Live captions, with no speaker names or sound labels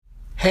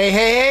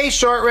Hey,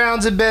 short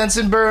rounds and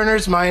Benson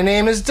burners. My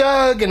name is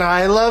Doug, and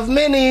I love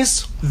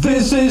minis.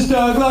 This is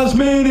Doug Loves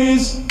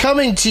Minis.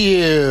 Coming to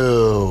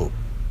you,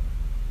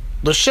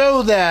 the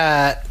show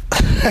that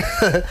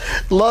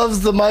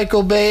loves the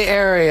Michael Bay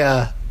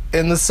area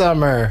in the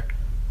summer.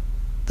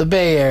 The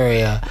Bay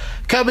Area.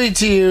 Coming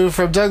to you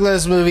from Doug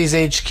Loves Movies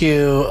HQ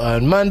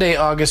on Monday,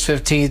 August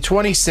 15th,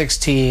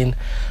 2016.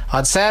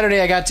 On Saturday,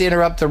 I got to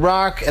interrupt The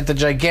Rock at the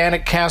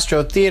gigantic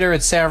Castro Theater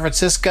in San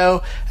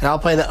Francisco, and I'll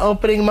play the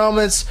opening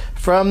moments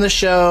from the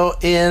show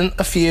in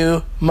a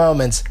few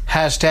moments.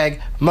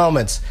 Hashtag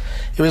moments.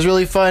 It was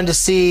really fun to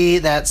see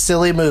that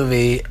silly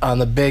movie on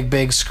the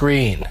big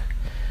screen.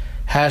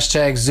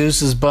 Hashtag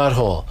Zeus's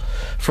butthole.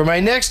 For my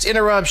next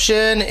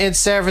interruption in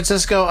San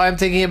Francisco, I'm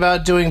thinking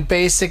about doing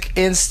Basic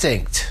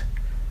Instinct.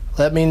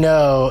 Let me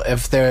know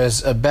if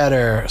there's a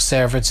better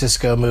San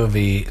Francisco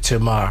movie to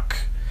mock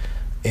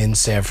in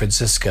San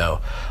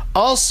Francisco.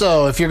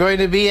 Also, if you're going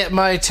to be at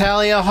my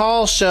Talia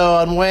Hall show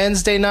on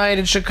Wednesday night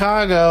in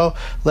Chicago,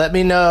 let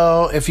me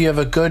know if you have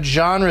a good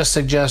genre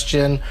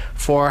suggestion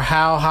for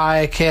How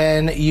High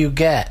Can You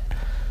Get.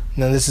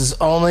 Now, this is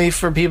only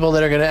for people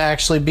that are going to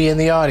actually be in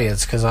the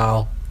audience, because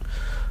I'll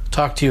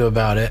talk to you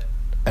about it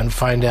and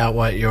find out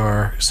what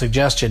your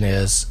suggestion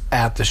is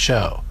at the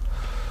show.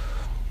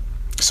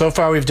 So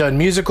far, we've done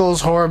musicals,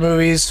 horror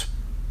movies,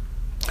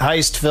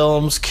 heist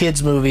films,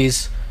 kids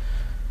movies,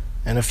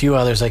 and a few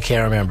others I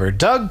can't remember.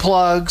 Doug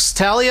plugs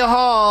Talia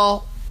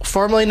Hall,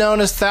 formerly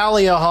known as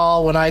Thalia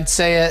Hall when I'd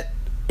say it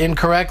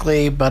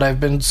incorrectly, but I've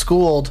been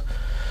schooled.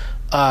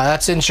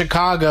 That's in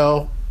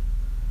Chicago.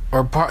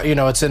 Or,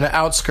 it's in the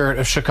outskirt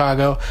of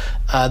Chicago,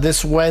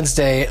 this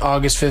Wednesday,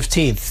 August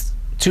 15th,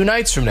 2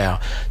 nights from now.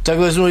 Doug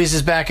Loves Movies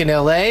is back in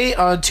L.A.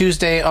 on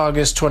Tuesday,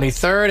 August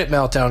 23rd at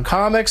Meltdown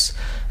Comics.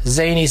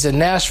 Zany's in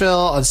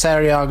Nashville on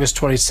Saturday, August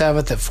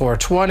 27th at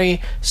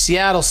 420.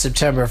 Seattle,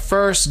 September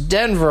 1st.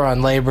 Denver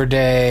on Labor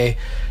Day.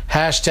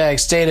 Hashtag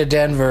State of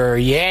Denver,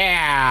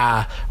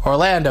 yeah!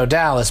 Orlando,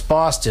 Dallas,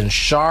 Boston,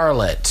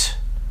 Charlotte.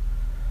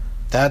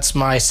 That's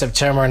my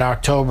September and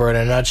October in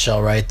a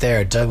nutshell right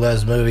there.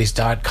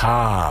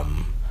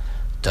 DougLovesMovies.com.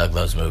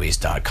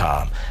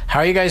 DougLovesMovies.com. How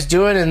are you guys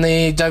doing in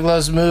the Doug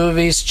Loves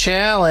Movies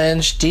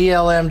Challenge?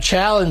 DLM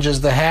Challenge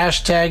is the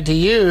hashtag to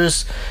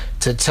use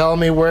to tell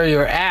me where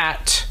you're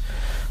at.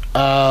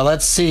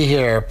 Let's see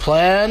here.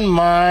 Play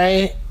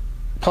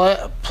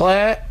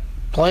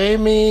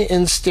me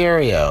in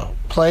stereo.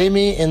 Play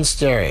me in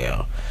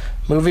stereo.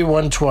 Movie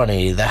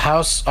 120, The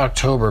House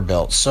October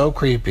Built. So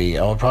creepy.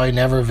 I will probably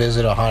never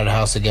visit a haunted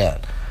house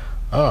again.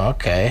 Oh,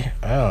 okay.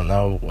 I don't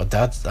know what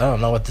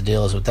the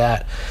deal is with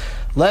that.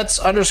 Let's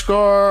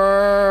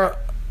 _get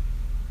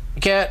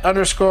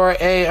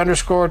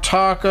 _a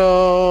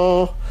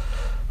 _taco.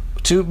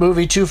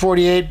 Movie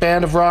 248,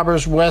 Band of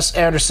Robbers, Wes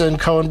Anderson,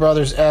 Coen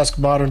Brothers-esque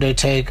modern day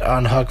take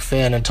on Huck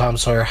Finn and Tom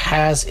Sawyer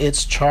has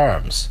its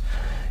charms.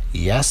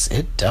 Yes,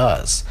 it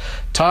does.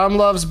 Tom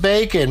Loves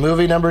Bacon,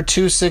 movie number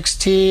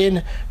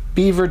 216,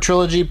 Beaver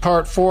Trilogy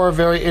Part 4,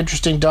 very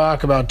interesting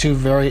doc about two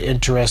very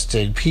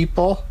interesting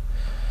people.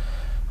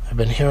 I've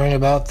been hearing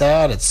about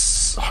that.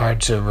 It's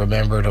hard to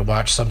remember to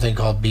watch something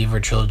called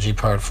Beaver Trilogy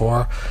Part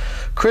 4.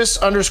 Chris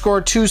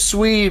 _2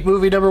 Sweet,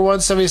 movie number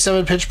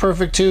 177, Pitch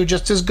Perfect 2,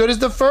 just as good as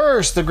the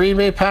first. The Green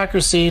Bay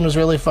Packers scene was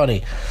really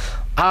funny.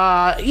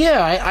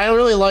 I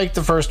really liked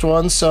the first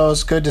one, so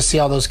it's good to see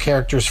all those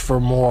characters for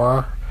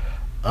more.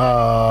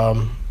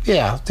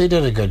 They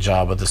did a good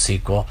job with the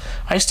sequel.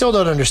 I still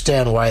don't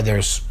understand why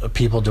there's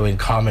people doing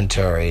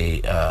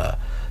commentary.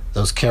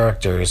 Those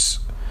characters,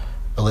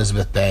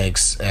 Elizabeth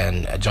Banks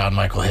and John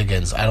Michael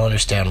Higgins, I don't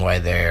understand why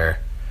they're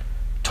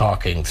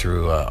talking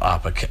through a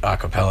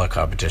cappella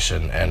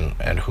competition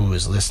and who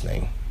is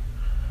listening.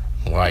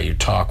 Why you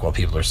talk while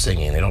people are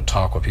singing. They don't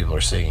talk while people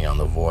are singing on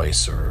The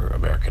Voice or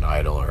American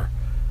Idol or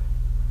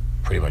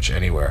pretty much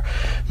anywhere.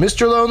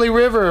 Mr. Lonely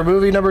River,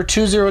 movie number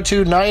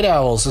 202, Night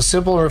Owls, a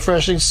simple and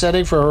refreshing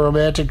setting for a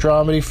romantic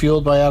dramedy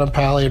fueled by Adam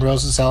Pally and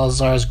Rosa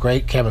Salazar's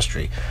great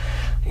chemistry.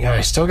 I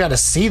still got to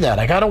see that.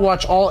 I got to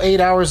watch all 8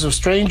 hours of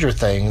Stranger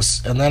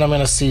Things, and then I'm going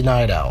to see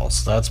Night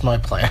Owls. That's my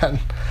plan.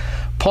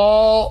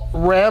 Paul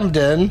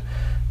Ramden,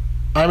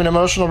 I'm an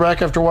emotional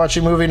wreck after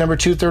watching movie number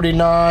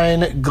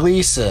 239,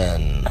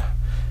 Gleason.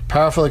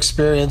 Powerful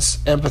experience,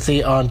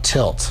 empathy on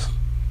tilt.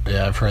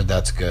 Yeah, I've heard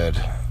that's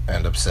good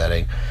and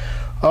upsetting.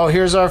 Oh,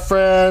 here's our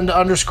friend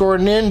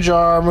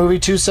 _Ninja, movie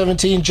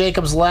 217,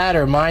 Jacob's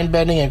Ladder,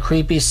 mind-bending and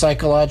creepy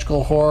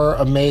psychological horror,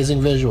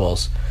 amazing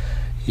visuals.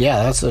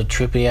 Yeah, that's a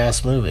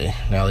trippy-ass movie,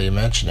 now that you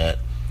mention it.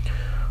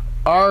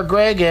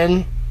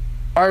 R.G.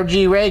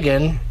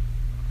 Reagan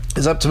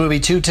is up to movie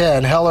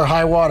 210, Hell or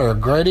High Water,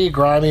 gritty,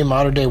 grimy,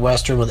 modern-day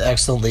western with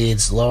excellent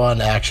leads, low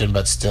on action,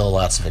 but still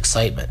lots of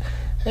excitement.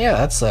 Yeah,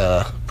 that's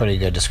a pretty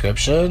good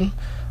description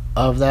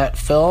of that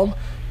film.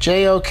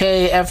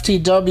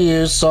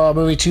 JOKFTW saw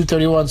movie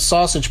 231,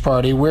 Sausage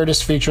Party,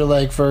 weirdest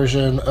feature-length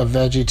version of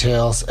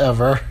VeggieTales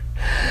ever.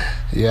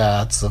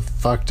 Yeah, it's the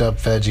fucked up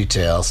Veggie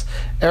Tales.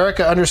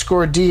 Erica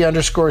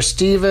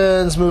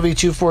 _D_Stevens, movie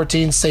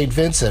 214, St.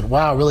 Vincent.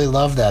 Wow, really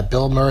love that.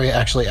 Bill Murray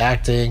actually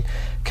acting,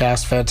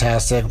 cast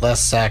fantastic,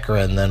 less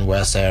saccharine than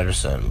Wes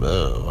Anderson.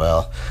 Ugh,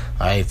 well,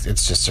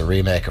 it's just a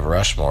remake of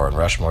Rushmore, and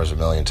Rushmore's a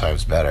million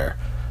times better.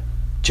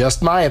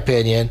 Just my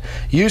opinion.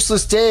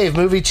 Useless Dave,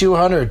 movie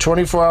 200,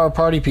 24-hour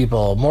party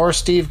people. More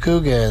Steve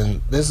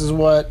Coogan. This is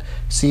what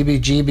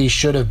CBGB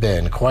should have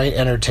been. Quite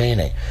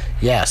entertaining.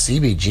 Yeah,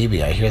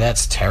 CBGB, I hear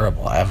that's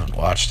terrible. I haven't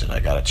watched it. I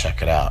gotta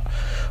check it out.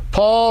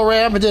 Paul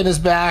Rampadin is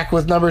back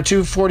with number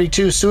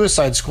 242,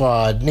 Suicide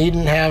Squad.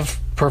 Needn't have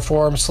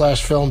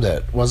performed/filmed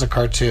it. Was a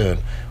cartoon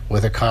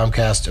with a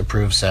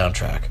Comcast-approved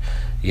soundtrack.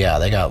 Yeah,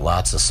 they got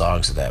lots of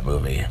songs in that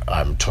movie,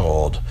 I'm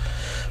told.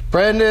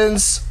 Brendan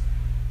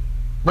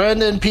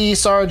P.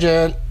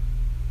 Sargent.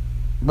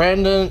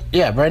 Brendan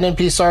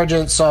P.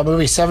 Sargent saw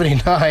movie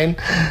 79.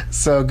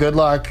 So good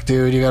luck,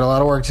 dude. You got a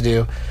lot of work to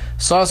do.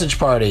 Sausage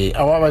Party.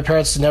 I want my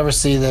parents to never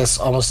see this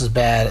almost as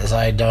bad as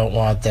I don't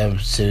want them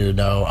to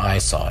know I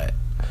saw it.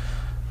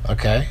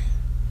 Okay.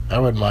 I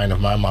wouldn't mind if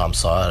my mom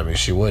saw it. I mean,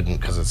 she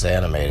wouldn't because it's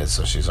animated,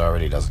 so she's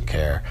already doesn't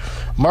care.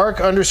 Mark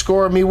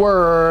 _me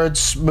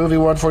words. Movie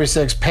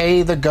 146.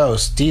 Pay the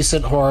Ghost.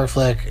 Decent horror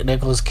flick.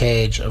 Nicolas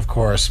Cage, of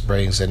course,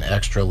 brings an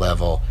extra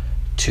level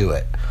to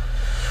it.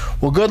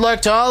 Well, good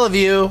luck to all of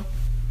you.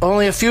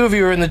 Only a few of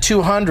you are in the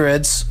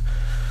 200s.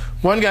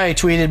 One guy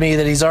tweeted me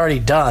that he's already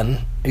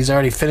done. He's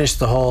already finished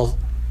the whole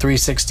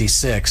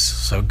 366,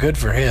 so good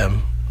for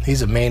him.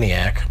 He's a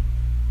maniac.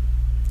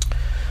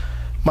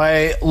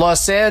 My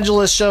Los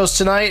Angeles shows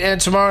tonight and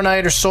tomorrow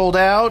night are sold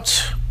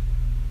out.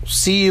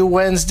 See you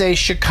Wednesday,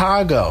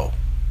 Chicago.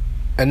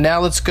 And now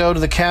let's go to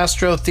the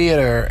Castro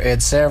Theater in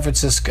San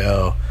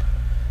Francisco.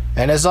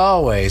 And as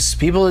always,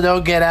 people who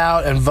don't get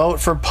out and vote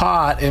for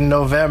pot in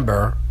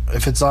November,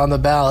 if it's on the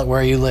ballot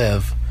where you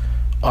live,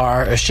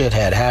 are a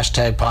shithead.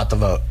 Hashtag pot the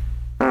vote.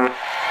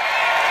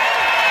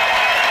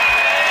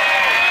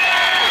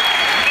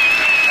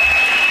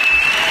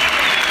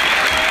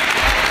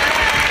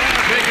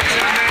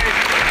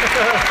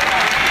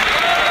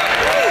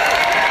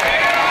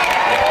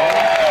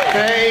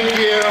 Thank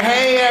you.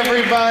 Hey,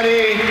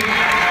 everybody.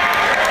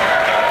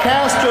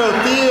 Castro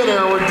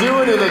Theater, we're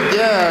doing it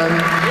again.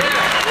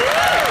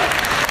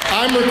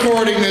 I'm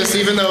recording this,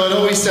 even though it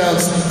always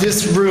sounds,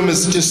 this room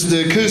is just,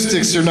 the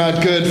acoustics are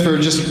not good for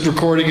just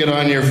recording it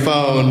on your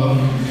phone.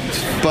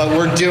 But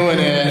we're doing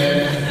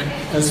it.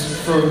 As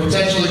for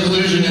potential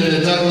inclusion in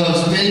the Doug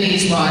Loves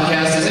Minis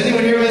podcast. Does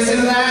anyone here listen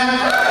to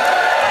that?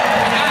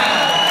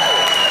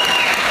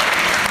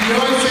 You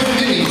always say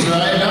minis,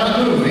 right? Not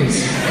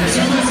movies. And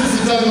so this is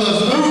the Doug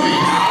Loves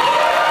Movies.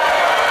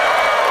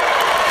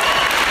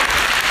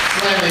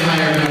 Slightly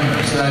higher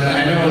numbers. So I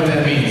know what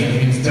that means. It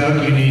means, Doug,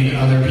 you need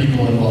other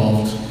people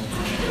involved.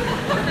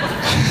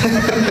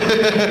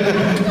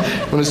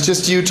 When it's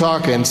just you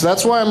talking. So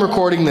that's why I'm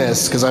recording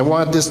this, because I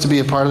want this to be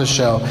a part of the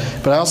show.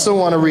 But I also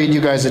want to read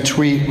you guys a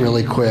tweet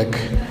really quick.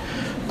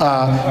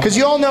 Because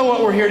you all know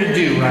what we're here to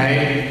do,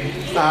 right?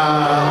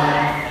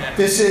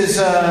 This is,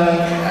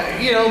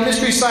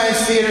 Mystery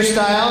Science Theater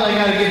style. I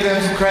got to give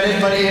them some credit,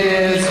 but it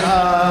is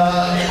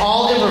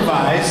all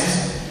improvised.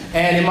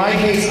 And in my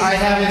case, I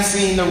haven't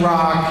seen The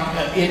Rock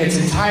in its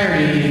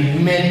entirety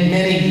in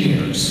many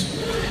years.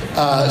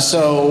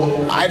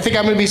 So I think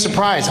I'm going to be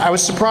surprised. I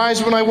was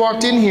surprised when I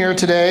walked in here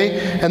today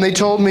and they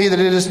told me that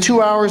it is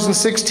 2 hours and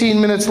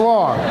 16 minutes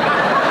long.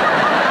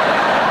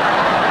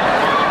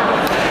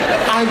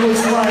 I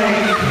was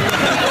like,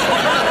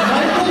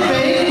 Michael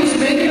Bay was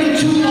making them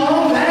too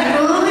long that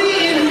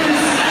early in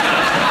this.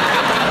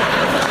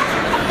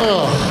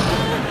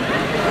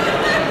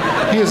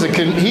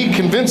 He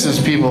convinces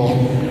people.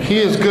 He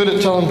is good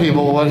at telling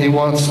people what he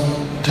wants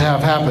to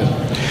have happen.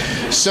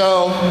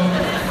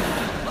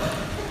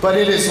 But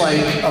it is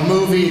like a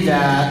movie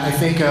that I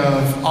think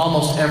of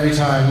almost every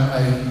time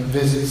I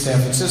visit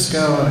San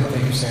Francisco, and I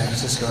think of San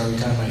Francisco every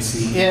time I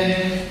see it.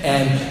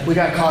 And we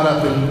got caught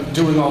up in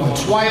doing all the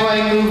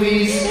Twilight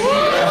movies.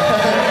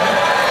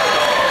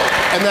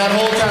 And that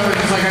whole time we're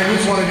just like, I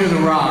just want to do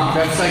The Rock.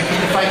 That's like,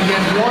 if I can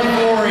get one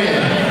more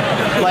in.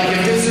 Like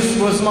if this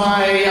was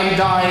my I'm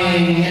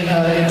dying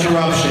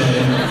interruption.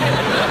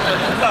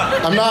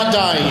 I'm not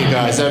dying, you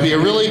guys. That'd be a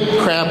really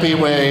crappy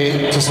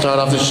way to start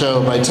off the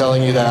show by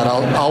telling you that.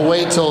 I'll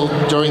wait till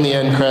during the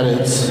end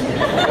credits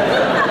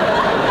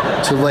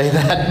to lay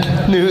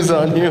that news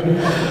on you.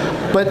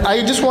 But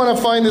I just want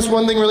to find this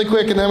one thing really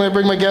quick, and then I'm going to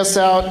bring my guests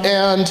out.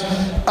 And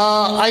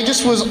I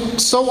just was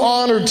so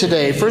honored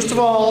today. First of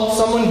all,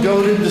 someone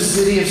goaded the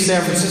city of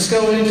San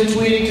Francisco into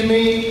tweeting to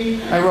me.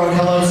 I wrote,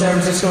 hello, San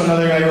Francisco.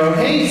 Another guy wrote,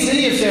 hey,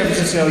 city of San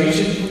Francisco, you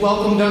should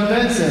welcome Doug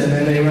Benson.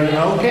 And they went,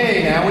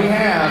 okay, now we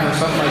have, or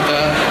something like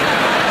that.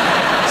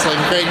 It's like,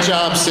 great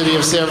job, city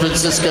of San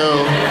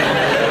Francisco.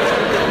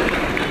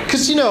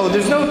 Because,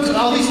 there's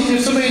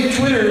so many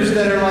Twitters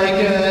that are like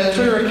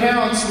Twitter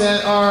accounts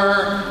that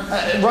are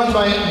run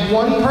by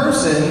one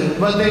person,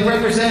 but they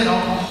represent a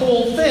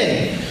whole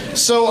thing.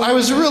 So I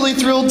was really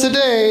thrilled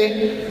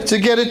today to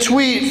get a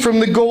tweet from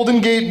the Golden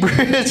Gate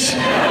Bridge.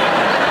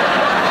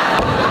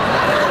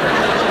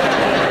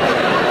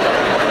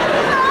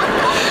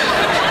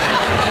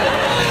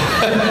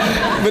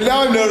 But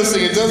now I'm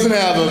noticing it doesn't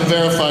have a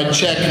verified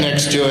check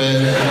next to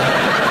it.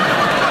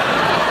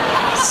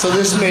 So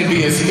this may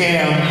be a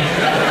scam.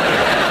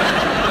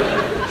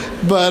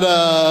 But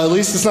at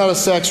least it's not a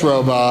sex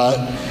robot.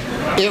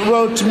 It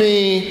wrote to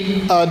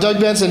me,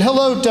 Doug Benson,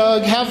 "Hello,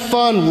 Doug. Have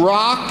fun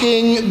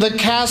rocking the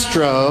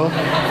Castro.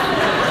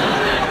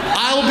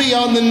 I'll be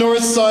on the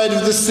north side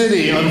of the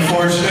city,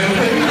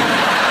 unfortunately."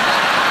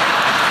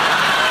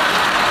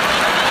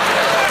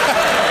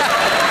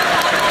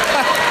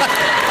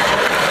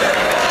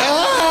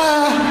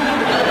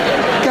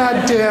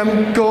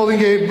 Goddamn Golden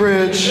Gate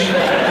Bridge.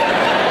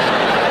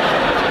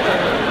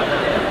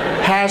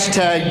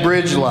 Hashtag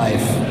bridge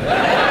life.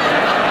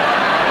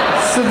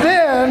 So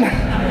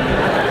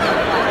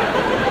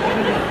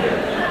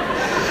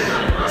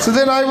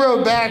then I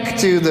wrote back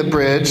to the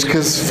bridge,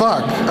 because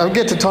fuck, I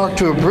get to talk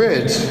to a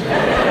bridge.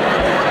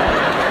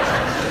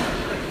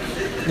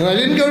 And I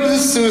didn't go to the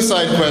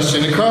suicide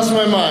question, it crossed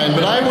my mind,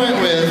 but I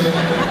went with,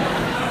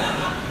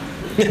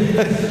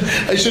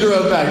 I should have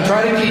wrote back,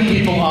 try to keep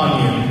people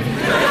on you.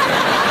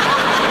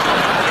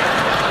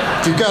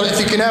 If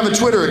you can have a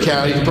Twitter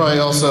account, you can probably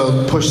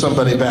also push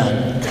somebody back.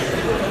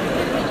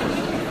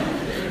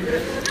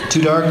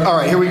 Too dark? All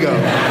right, here we go.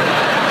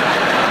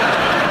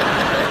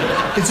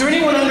 Is there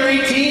anyone under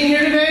 18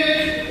 here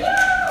today?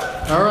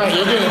 All right,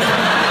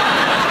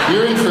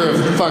 you're in for a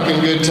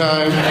fucking good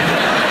time.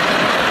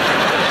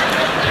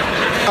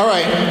 All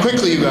right,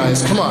 quickly, you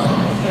guys, come on.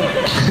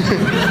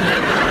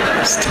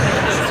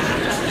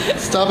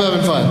 Stop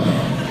having fun.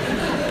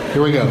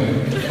 Here we go.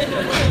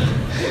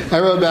 I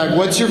wrote back,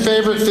 "What's your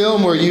favorite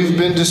film where you've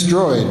been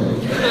destroyed?"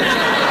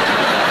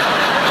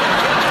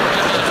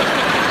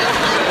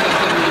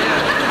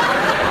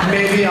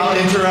 Maybe I'll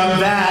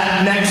interrupt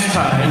that next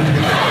time.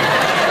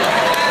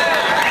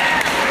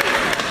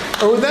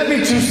 Or would that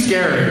be too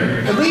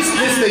scary? At least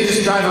this, they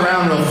just drive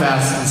around real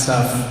fast and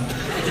stuff.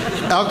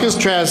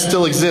 Alcatraz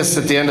still exists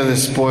at the end of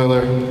this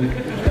spoiler.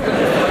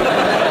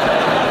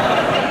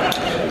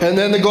 And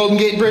then the Golden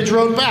Gate Bridge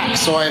wrote back.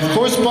 So I have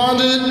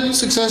corresponded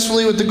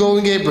successfully with the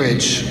Golden Gate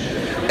Bridge.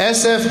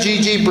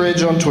 SFGG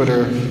Bridge on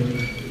Twitter.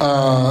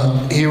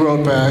 He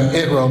wrote back,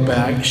 it wrote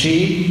back.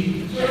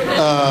 She?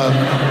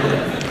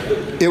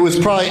 It was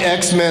probably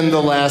X-Men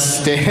The Last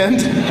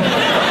Stand.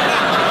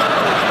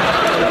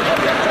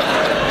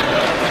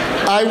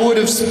 I would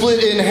have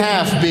split in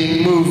half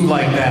being moved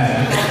like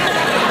that.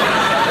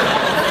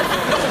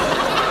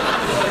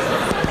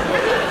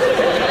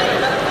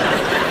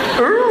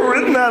 Ooh,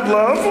 isn't that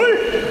lovely?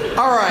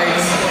 All right,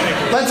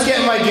 let's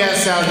get my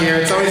guests out here.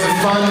 It's always a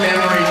fun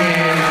memory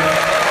game.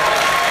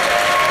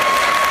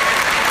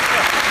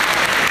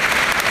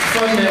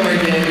 Fun memory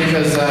game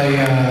because I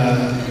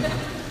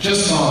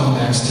just saw them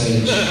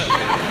backstage.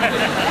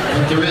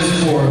 But there is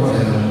 4 of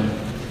them,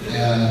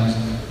 and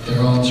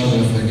they're all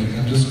terrific.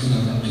 I'm just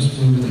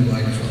moving the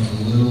microphones a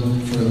little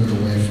further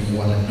away from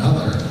one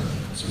another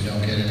so we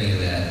don't get any of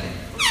that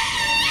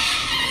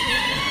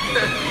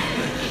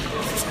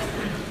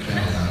kind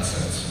of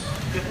nonsense.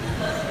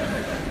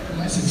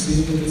 Am I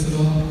succeeding with this at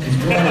all? These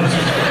brothers,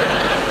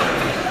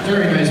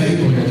 very nice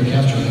people here at the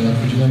Castro. They're like,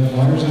 "Would you like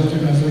waters out there?"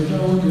 And I was like, "No,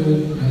 we're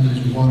good." And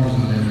there's waters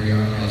on every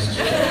armrest.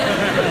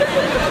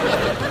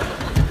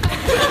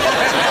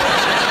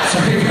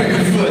 Sorry about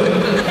your foot.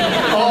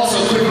 Also,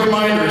 quick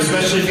reminder,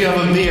 especially if you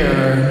have a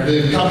beer,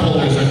 the cup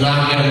holders are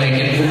not going to make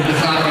it.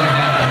 It's not going to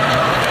happen.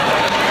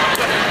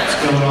 It's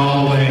going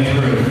all the way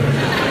through.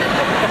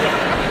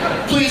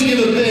 Please give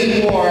a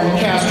big, warm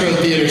Castro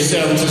Theater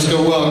San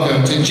Francisco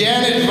welcome to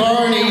Janet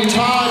Varney,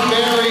 Todd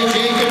Barry,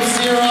 Jacob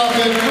Siroff,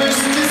 and Chris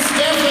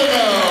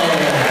DiStefano.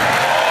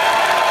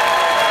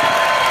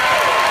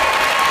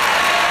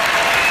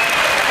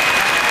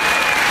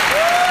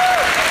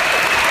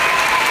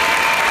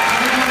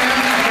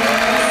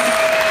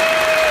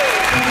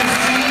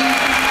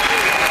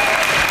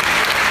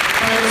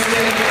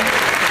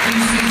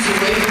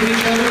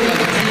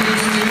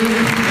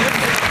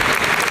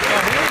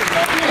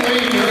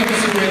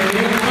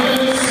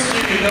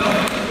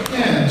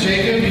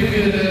 Jacob, you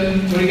could,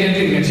 what are you going to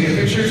do? You going to take a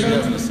picture or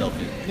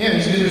something? Yeah,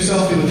 he's going to do a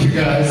selfie with you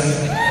guys.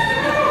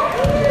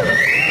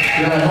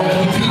 Yeah, I hope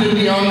Peter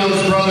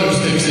Biondo's brother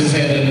sticks his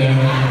head in there.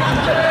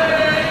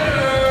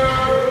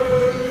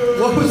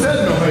 What was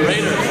that noise?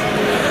 Raiders.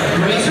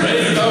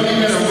 Raiders. Oh,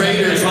 you got a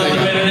Raiders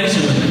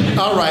thing.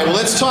 All right, well,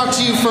 let's talk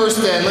to you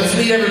first then. Let's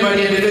meet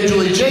everybody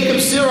individually. Jacob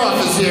Siroff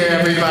is here,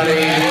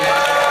 everybody.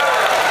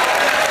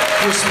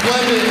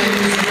 Resplendent in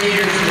his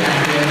Raiders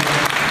jacket.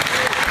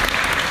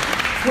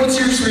 What's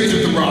your experience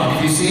with The Rock?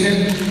 Have you seen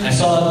it? I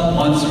saw it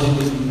once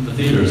in the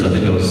theaters. I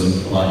think I was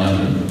a lot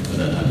younger at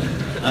that time.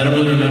 I don't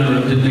really remember.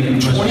 I didn't think it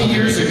was 20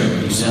 years ago.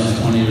 Yeah, it was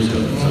 20 years ago.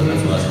 So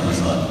that's the last time I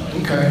saw it.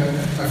 Okay.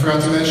 I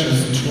forgot to mention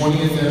it's the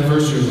 20th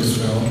anniversary of this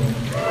film.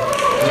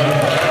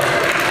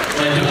 Yeah.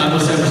 I'm a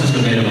San Francisco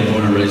native. I'm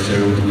born and raised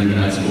there. Went to Lincoln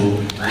High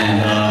School.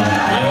 And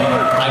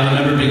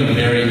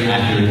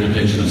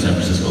San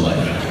Francisco life.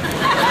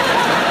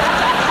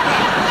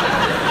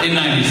 In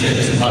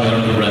 96, and probably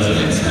under the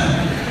residents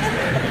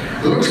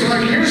now. Looks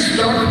like you're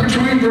stuck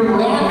between the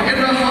rock and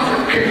a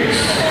hot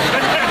case.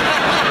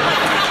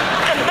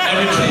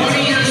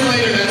 20 years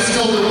later, that's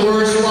still the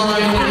worst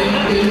line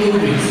in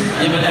movies.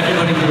 Yeah, but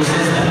everybody here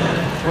says that.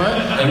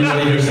 What?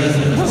 Everybody here says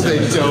that. They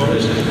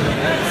don't.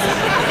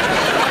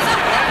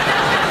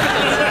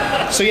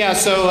 So yeah,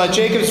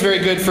 Jacob's very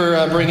good for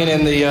bringing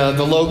in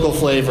the local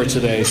flavor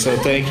today. So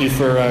thank you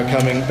for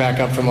coming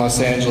back up from Los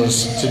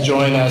Angeles to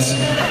join us.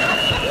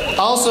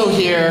 Also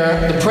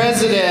here, the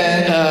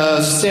president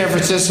of San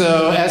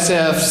Francisco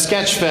SF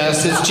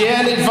Sketchfest is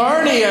Janet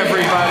Varney,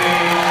 everybody.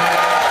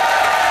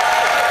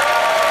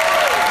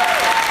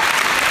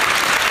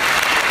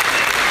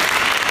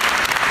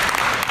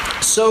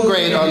 So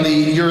great on the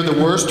You're the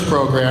Worst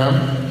program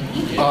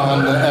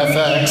on the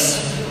FX.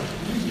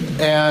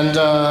 And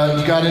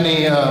you got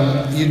any,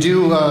 you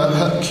do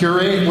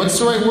curate, what's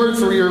the right word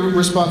for your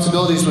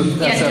responsibilities with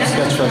SF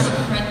Sketchfest?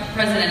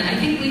 President, I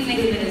think we think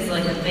of it as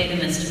like a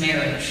bigamist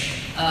marriage,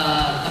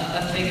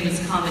 a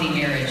bigamist comedy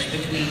marriage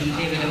between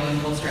David Owen,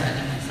 Paul Stratton,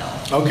 and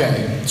myself.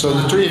 Okay, so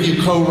the three of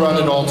you co-run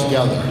it all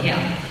together.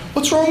 Yeah.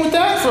 What's wrong with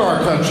that for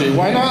our country?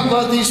 Why not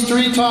let these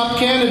three top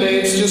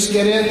candidates just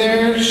get in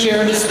there,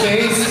 share the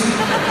space,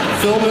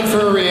 film it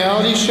for a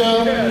reality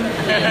show?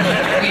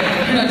 Wait,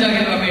 you're not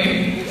talking about me.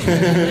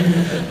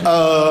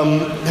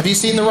 Have you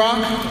seen The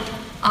Rock?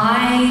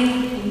 I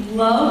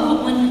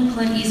love when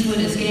Clint Eastwood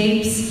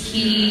escapes.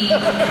 You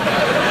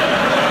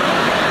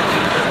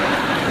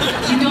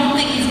don't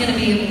think he's going to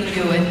be able to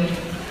do it.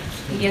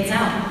 He gets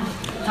out.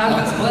 Talk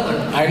about spoiler.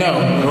 I know.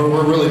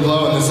 We're really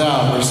blowing this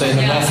out. We're saying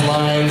the best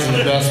lines and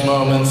the best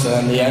moments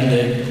and the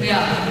ending.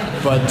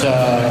 Yeah. But,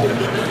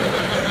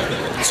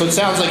 so it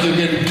sounds like you're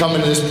going to come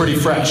into this pretty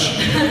fresh.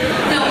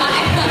 No, I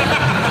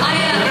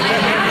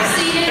have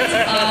seen it.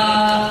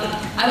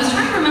 I was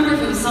trying to remember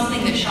if it was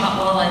something that shot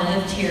while I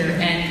lived here,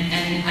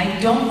 and I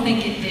don't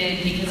think it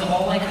did, because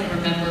all I could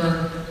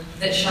remember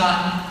that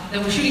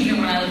was shooting here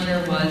when I lived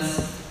here was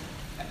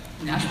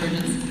Nash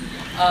Bridges.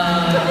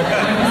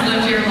 I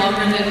lived here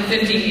longer than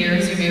 15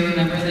 years. You may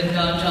remember that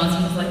Don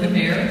Johnson was like the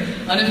mayor,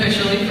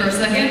 unofficially for a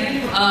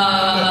second.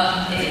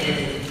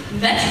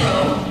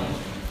 Metro,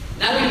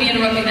 not going to be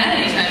interrupting that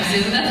anytime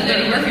soon. That's an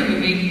Eddie Murphy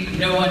movie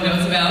no one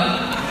knows about.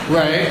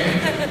 Right.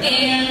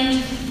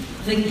 And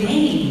The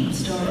Game,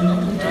 starring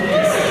Michael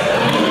Douglas.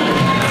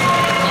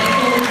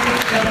 Michael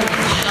Douglas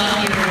shot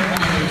here when I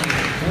lived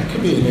here. That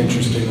could be an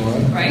interesting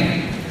one.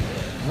 Right?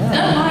 Not a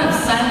lot of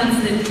silence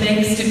that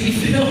begs to be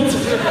filled.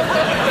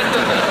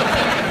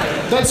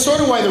 That's sort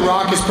of why The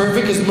Rock is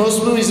perfect, because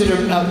most movies that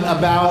are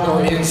about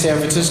or in San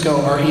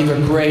Francisco are either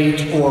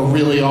great or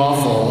really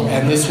awful,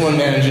 and this one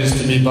manages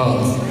to be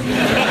both.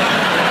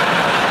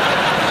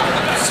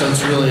 So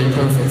it's really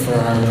perfect for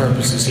our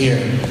purposes here.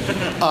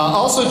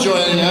 Also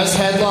joining us,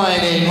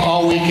 headlining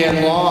all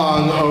weekend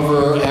long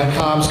over at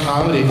Cobb's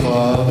Comedy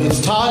Club,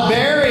 it's Todd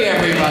Barry,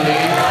 everybody.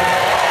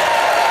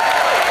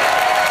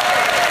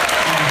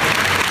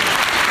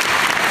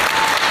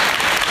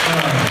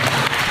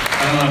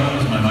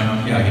 Is my mic?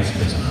 Yeah, I guess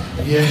it is on.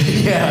 Yeah.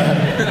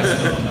 I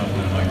still don't know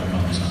when the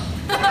microphone is on.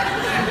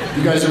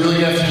 You guys are really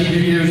going to have to keep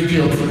your ears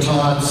peeled for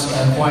Todd's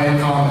quiet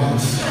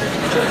comments.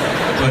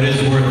 But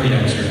it's worth the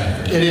extra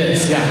effort. It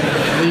is, yeah.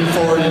 Lean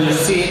forward in your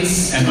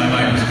seats. And my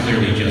mic is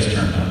clearly just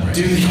turned on right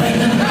Do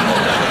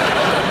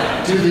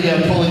the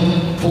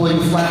pulling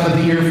the flap of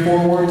the ear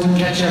forward to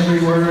catch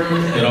every word.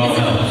 It all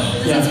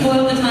helps. Does it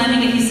spoil the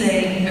timing if you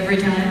say every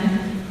time,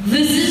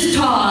 "This is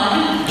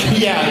Todd"?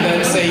 Yeah, and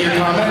then say your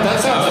comment. That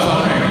sounds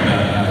fun.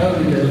 That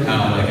would be good.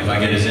 How, like, if I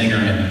get a zinger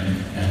and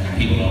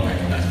people don't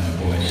recognize my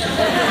voice,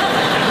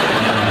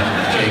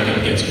 and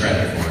Jacob gets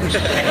credit for it.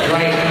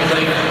 Right,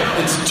 like,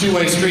 it's a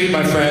two-way street,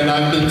 my friend.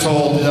 I've been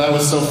told that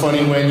was so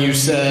funny when you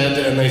said,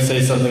 and they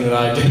say something that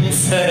I didn't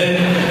say.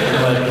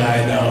 But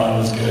I know I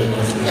was good,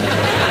 wasn't I?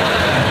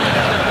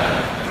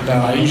 No,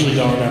 I usually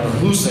don't remember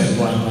who said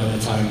what by the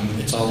time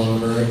it's all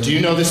over. Do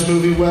you know this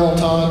movie well,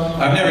 Todd?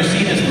 I've never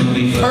seen this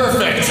movie, but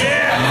Perfect!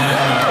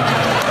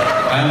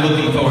 I'm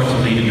looking forward to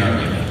leading the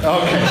argument.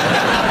 Okay.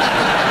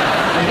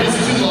 It is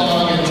too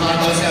long, and Todd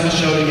does have a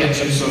show to get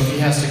to, so if he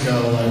has to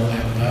go,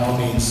 by all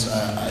means,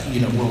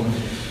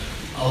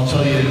 I'll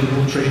tell you,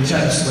 we'll trade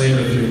texts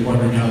later if you're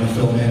wondering how the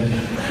film ended.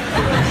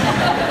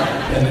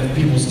 And if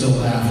people still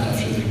laughed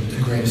after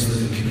the greatest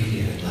living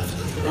comedian had left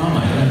the Oh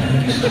my God,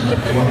 thank you so much.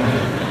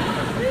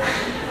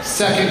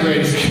 second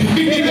greatest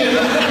comedian.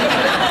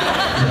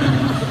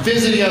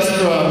 Visiting us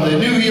from the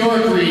New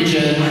York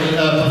region,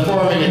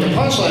 performing at the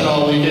Punchline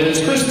all weekend,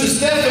 is Chris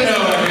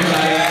DiStefano,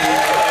 everybody.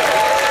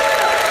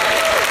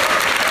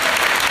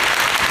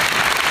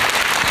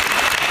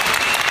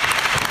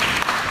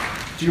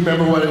 Do you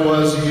remember what it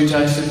was you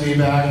texted me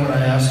back when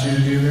I asked you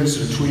to do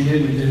this, or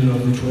tweeted? We did it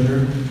over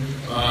Twitter.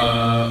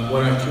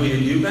 When I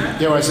tweeted you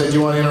back? Yeah, when I said, do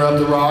you want to interrupt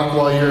The Rock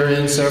while you're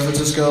in San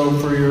Francisco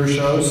for your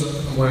shows?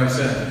 What I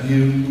said?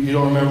 You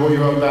don't remember what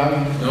you wrote back?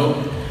 Nope.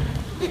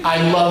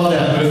 I love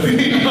that movie. I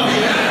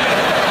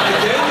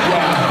did?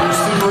 Yeah, you're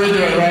super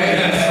into it, right?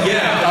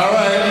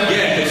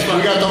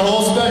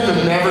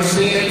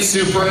 get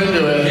super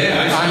into it.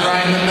 Yeah, I'm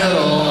right in the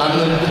middle. I'm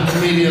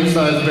the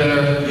medium-sized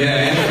bear.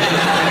 Yeah, anything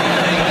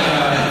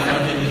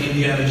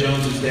Indiana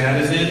Jones' dad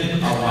is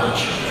in, I'll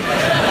watch.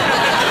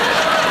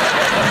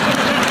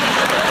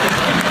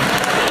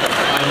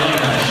 I love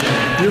that shit.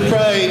 You're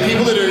probably,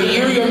 people that are a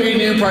year younger than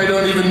you probably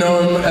don't even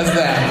know him as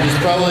that. He's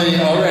probably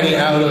already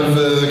out of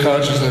the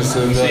consciousness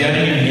of See, I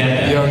didn't even get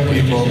that. young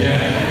people.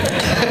 Yeah.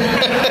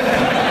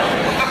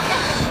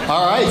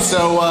 All right,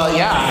 so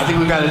I think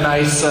we've got a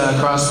nice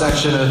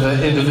cross-section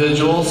of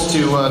individuals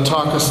to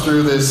talk us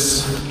through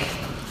this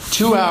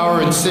 2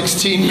 hour and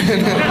 16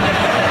 minute.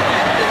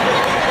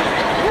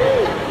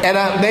 And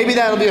maybe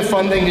that'll be a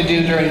fun thing to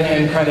do during the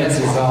end credits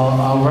is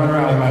I'll run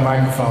around with my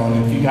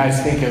microphone. If you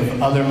guys think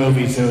of other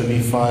movies that would be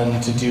fun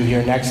to do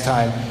here next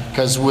time,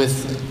 because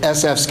with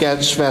SF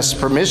Sketchfest's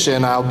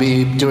permission, I'll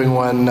be doing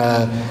one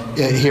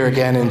here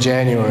again in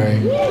January.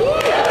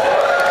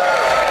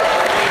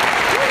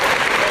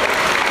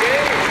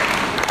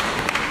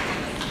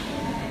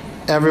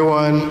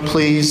 Everyone,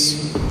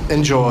 please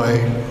enjoy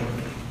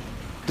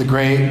the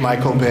great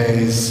Michael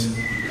Bay's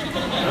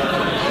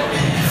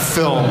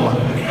film.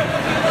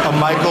 A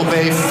Michael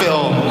Bay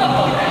film.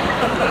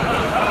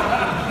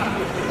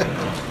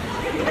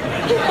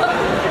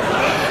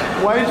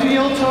 Why did you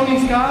yell Tony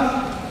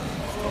Scott?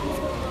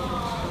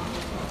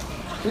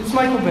 It's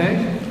Michael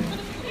Bay.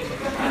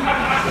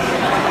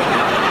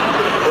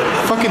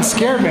 Fucking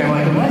scared me. I'm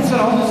like, I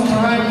spent all this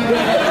time.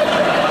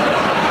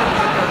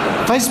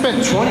 If I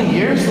spent 20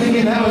 years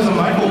thinking that was a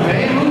Michael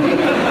Bay movie,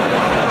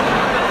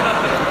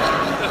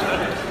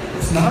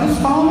 it's not his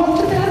follow-up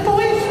to Bad Boys.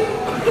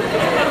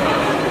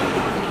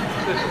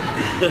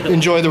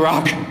 Enjoy the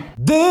rock.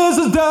 This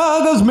is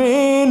Douglas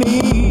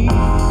Mini.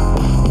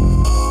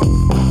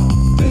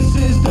 This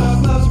is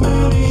Douglas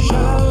Mini.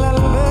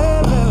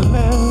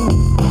 Sha-la-la-la-la-la.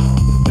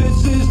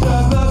 This is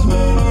Douglas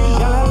Mini.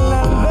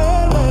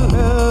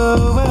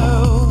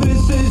 Sha-la-la-la-la-la.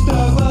 This is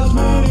Douglas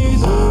Mini.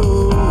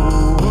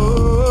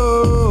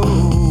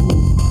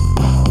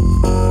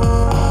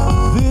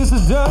 This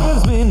is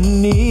Douglas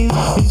Mini's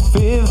his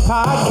fifth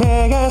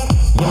podcast,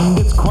 and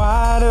it's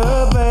quite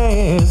a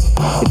blast.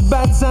 It's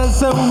bite-sized,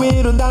 so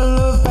it'll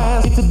download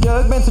fast. It's a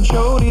Doug Benson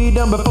show,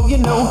 done before you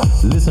know.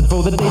 Listen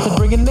for the dates and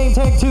bring a name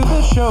tag to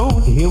the show.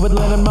 Here with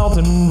Leonard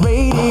Maltin,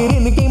 rated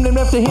in the game named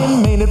after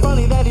him. Made it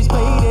funny that he's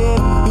played it.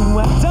 You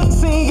act done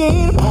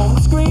singing on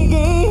the screen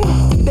game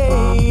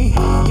today.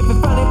 If the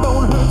funny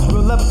bone hurts,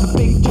 roll up the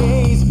big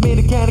J's. Made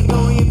a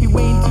category if you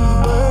wait to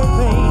the bird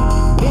thing.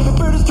 Baby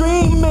bird is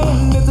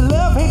dreaming, it's a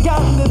love-hate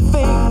kind of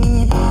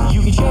thing.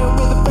 You can share it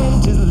with a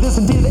friend, just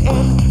listen to the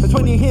end. That's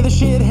when you hear the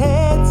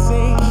shithead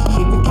sing.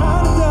 Keep it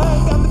kind of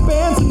Doug, I'm the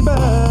Benson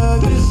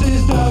bug. This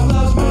is Doug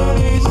Loves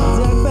Minis.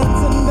 Doug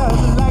Benson does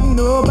it like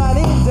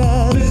nobody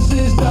does. This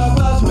is Doug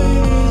Loves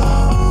Minis.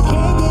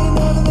 Can't get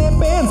enough of that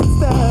Benson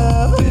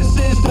stuff. This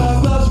is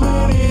Doug Loves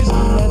Minis.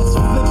 Let's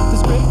flip the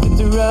script,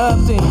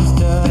 interrupting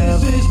stuff.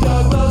 This is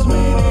Doug Loves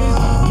Minis.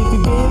 If you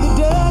really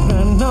Doug,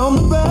 run on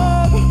the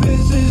bug.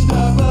 This is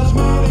Doug Loves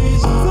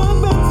Minis.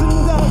 Doug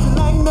Benson does it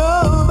like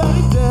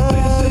nobody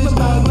does. This is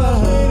Doug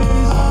Loves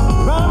Minis.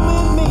 Run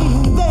with me,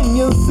 then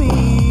you'll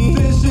see.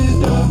 This is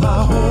Doug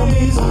Loves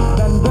Minis.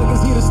 That Doug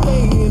is here to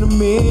stay in a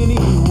mini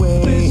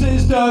way. This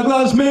is Doug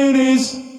Loves Minis.